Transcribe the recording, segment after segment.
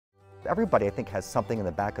Everybody, I think, has something in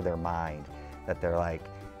the back of their mind that they're like,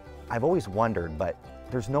 I've always wondered, but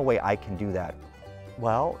there's no way I can do that.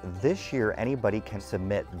 Well, this year, anybody can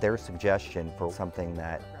submit their suggestion for something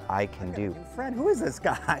that I can do. Friend, who is this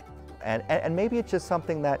guy? And maybe it's just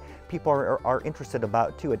something that people are interested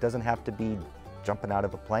about too. It doesn't have to be jumping out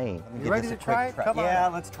of a plane. You ready to try it? Come on. Yeah,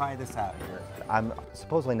 let's try this out here. I'm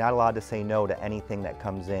supposedly not allowed to say no to anything that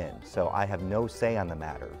comes in, so I have no say on the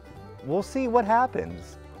matter. We'll see what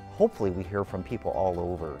happens. Hopefully we hear from people all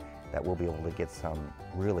over that we'll be able to get some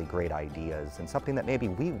really great ideas and something that maybe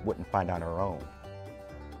we wouldn't find on our own.